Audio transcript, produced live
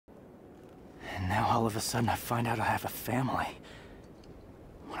And now all of a sudden I find out I have a family.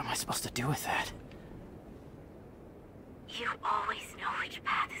 What am I supposed to do with that? You always know which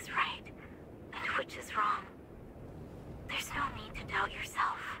path is right and which is wrong. There's no need to doubt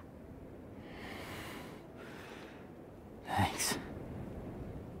yourself. Thanks.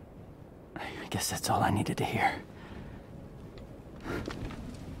 I guess that's all I needed to hear.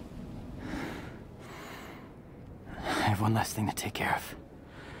 I have one last thing to take care of.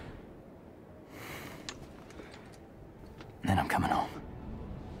 Then I'm coming home.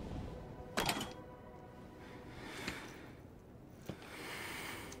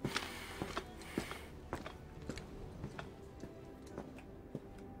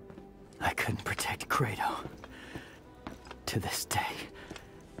 I couldn't protect Credo. To this day,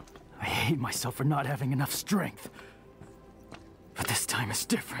 I hate myself for not having enough strength. But this time is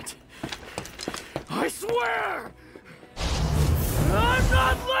different. I swear! I'm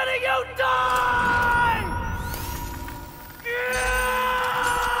not letting you die!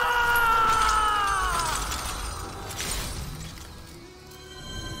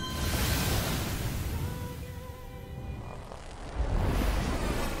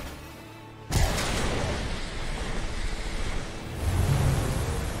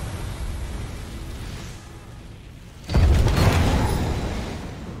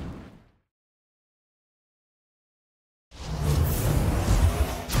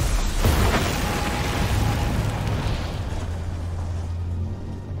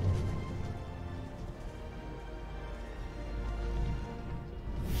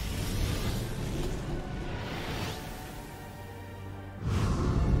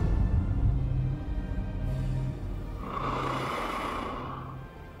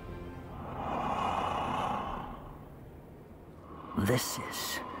 This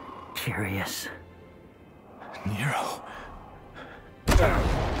is curious. Nero.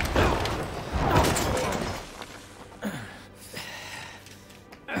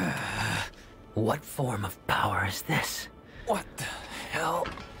 What form of power is this? What the hell?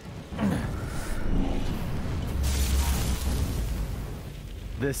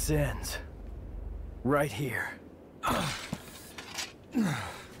 This ends right here.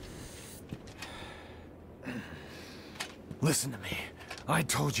 Listen to me. I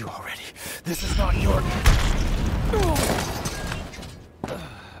told you already. This is not your...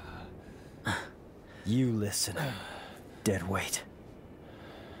 You listen, deadweight.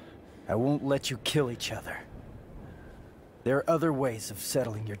 I won't let you kill each other. There are other ways of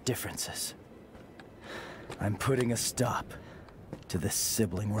settling your differences. I'm putting a stop to this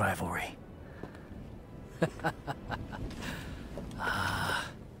sibling rivalry.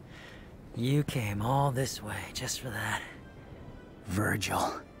 You came all this way just for that.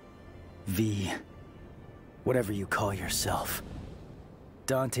 Virgil. V. Whatever you call yourself.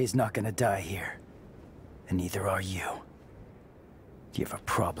 Dante's not gonna die here. And neither are you. Do you have a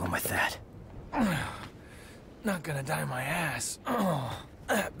problem with that? Not gonna die my ass. Oh,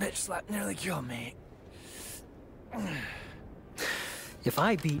 that bitch slap nearly killed me. If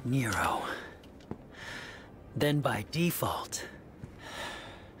I beat Nero, then by default,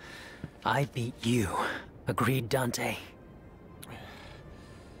 I beat you. Agreed, Dante?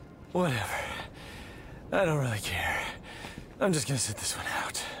 Whatever. I don't really care. I'm just gonna sit this one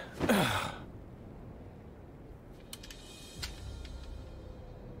out.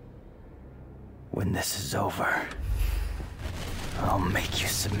 When this is over, I'll make you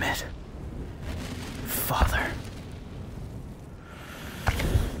submit. Father.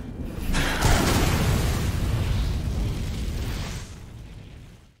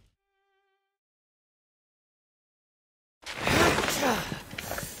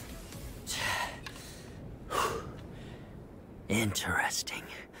 Interesting.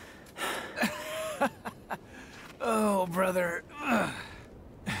 Oh, brother.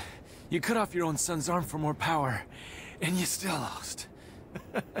 You cut off your own son's arm for more power, and you still lost.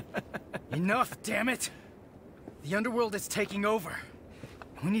 Enough, damn it! The underworld is taking over.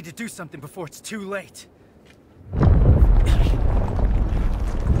 We need to do something before it's too late.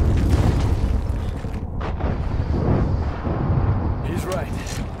 He's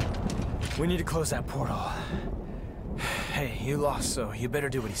right. We need to close that portal. Hey, you lost, so you better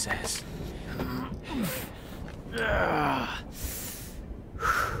do what he says.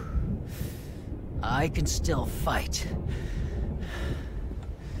 I can still fight.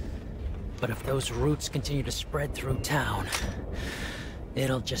 But if those roots continue to spread through town,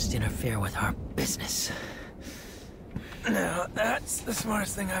 it'll just interfere with our business. Now, that's the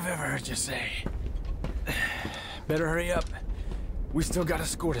smartest thing I've ever heard you say. Better hurry up. We still got a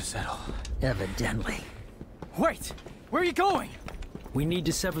score to settle. Evidently. Wait! Where are you going? We need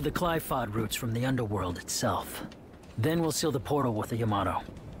to sever the Clifod roots from the underworld itself. Then we'll seal the portal with the Yamato.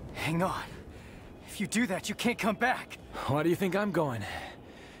 Hang on. If you do that, you can't come back. Why do you think I'm going?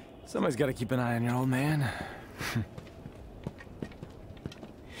 Somebody's got to keep an eye on your old man.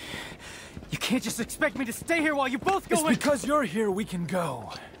 You can't just expect me to stay here while you both go It's because you're here we can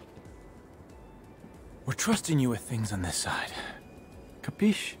go. We're trusting you with things on this side.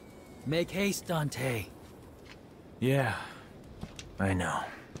 Capiche? Make haste, Dante. Yeah, I know.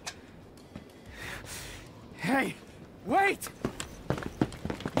 Hey, wait!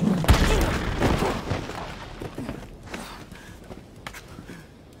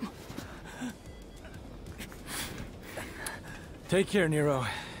 Take care, Nero.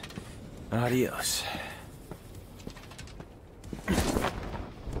 Adios.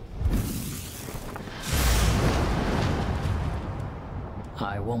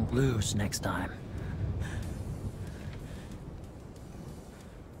 I won't lose next time.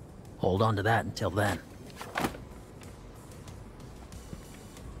 Hold on to that until then.